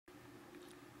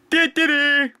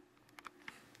Hello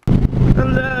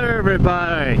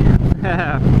everybody.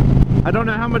 I don't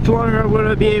know how much longer I'm going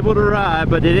to be able to ride,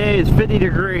 but today is 50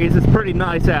 degrees. It's pretty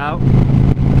nice out.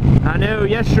 I know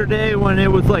yesterday when it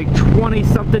was like 20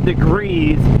 something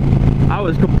degrees, I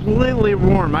was completely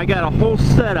warm. I got a whole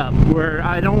setup where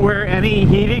I don't wear any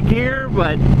heated gear,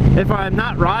 but if I'm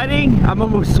not riding, I'm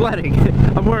almost sweating.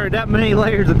 I'm wearing that many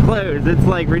layers of clothes. It's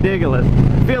like ridiculous.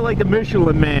 I feel like the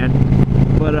Michelin Man.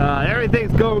 But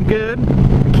everything's going good.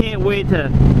 Can't wait to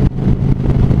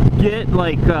get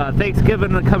like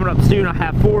Thanksgiving coming up soon. I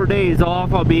have 4 days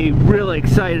off. I'll be really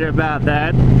excited about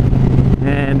that.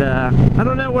 And I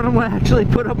don't know when I'm going to actually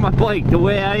put up my bike. The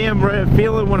way I am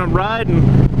feeling when I'm riding,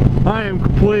 I am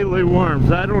completely warm.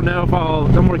 So I don't know if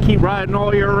I'm going to keep riding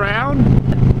all year round.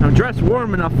 I'm dressed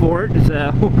warm enough for it,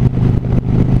 so.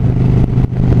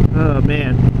 Oh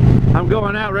man. I'm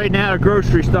going out right now to a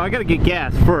grocery store. I got to get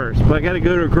gas first, but I got to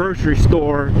go to a grocery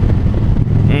store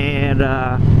and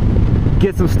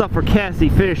get some stuff for Cassie,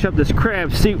 finish up this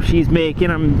crab soup she's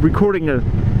making. I'm recording a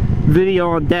video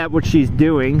on that, what she's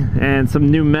doing, and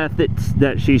some new methods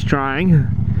that she's trying,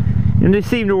 and they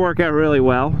seem to work out really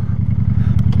well.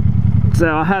 So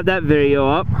I'll have that video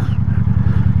up.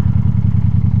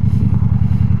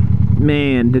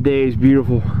 Man, today is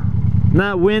beautiful.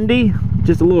 Not windy,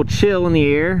 just a little chill in the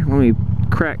air. Let me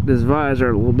crack this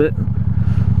visor a little bit.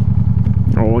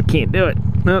 Oh, I can't do it.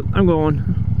 Nope, I'm going.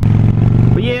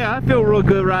 But yeah, I feel real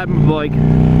good riding my bike.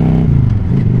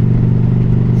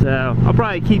 So I'll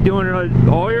probably keep doing it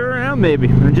all year round, maybe,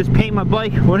 and just paint my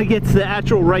bike when it gets the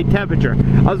actual right temperature.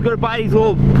 I was going to buy these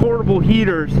little portable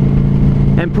heaters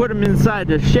and put them inside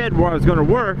the shed where I was going to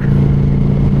work,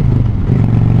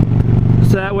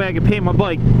 so that way I can paint my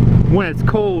bike when it's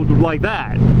cold like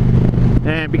that.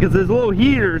 And because there's little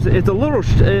heaters, it's a little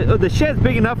the shed's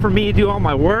big enough for me to do all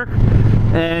my work,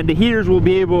 and the heaters will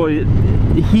be able to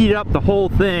heat up the whole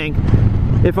thing.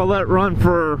 If I let it run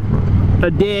for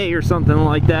a day or something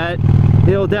like that,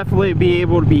 it'll definitely be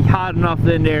able to be hot enough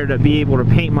in there to be able to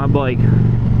paint my bike.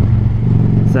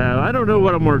 So I don't know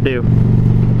what I'm gonna do.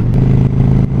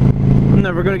 I'm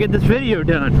never gonna get this video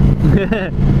done.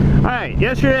 Alright,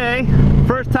 yesterday,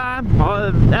 first time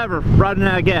ever riding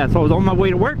out of gas. I was on my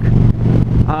way to work.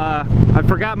 I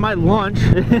forgot my lunch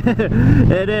and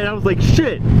then I was like,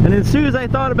 shit. And then as soon as I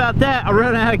thought about that, I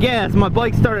ran out of gas. My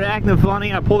bike started acting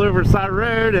funny. I pulled over the side of the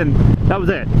road and that was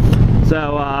it.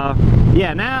 So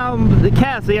yeah, now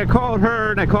Cassie, I called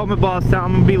her and I called my boss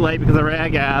telling him I'm gonna be late because I ran out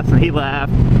of gas, and he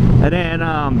laughed. And then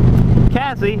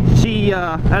Cassie, she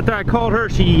after I called her,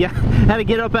 she had to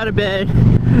get up out of bed.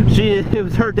 It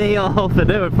was her day off,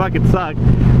 and it would fucking suck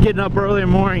getting up early in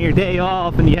the morning, your day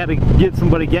off, and you had to get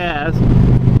somebody gas.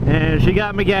 And she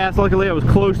got me gas. Luckily I was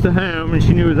close to home and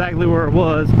she knew exactly where it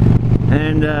was.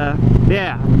 And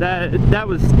yeah, that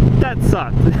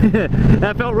sucked.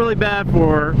 That felt really bad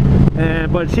for her.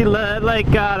 But she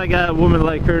like God, I got a woman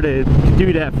like her to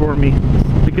do that for me,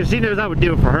 because she knows I would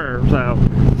do it for her. So,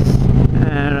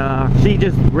 and she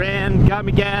just ran, got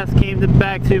me gas, came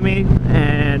back to me,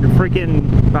 and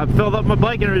freaking I filled up my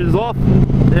bike and it was off,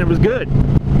 and it was good.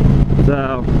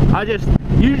 So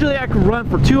usually I could run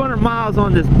for 200 miles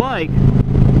on this bike,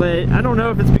 but I don't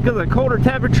know if it's because of the colder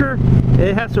temperature,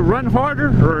 it has to run harder,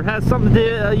 or it has something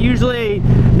to do. Usually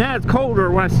now it's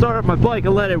colder. When I start up my bike, I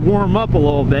let it warm up a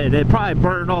little bit. It probably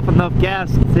burned off enough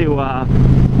gas to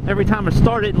every time I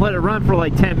start it and let it run for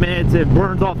like 10 minutes, it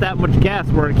burns off that much gas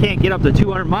where it can't get up to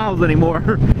 200 miles anymore.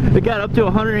 It got up to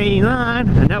 189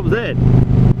 and that was it.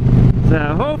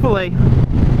 So hopefully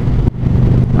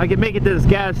I can make it to this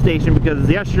gas station, because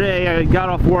yesterday I got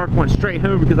off work, went straight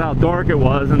home because of how dark it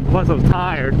was, and plus I was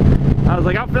tired. I was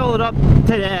like, I'll fill it up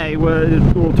today, well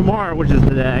tomorrow, which is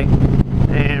today,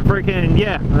 and freaking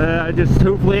yeah, just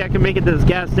hopefully I can make it to this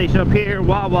gas station up here,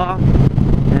 Wawa,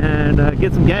 and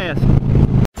get some gas.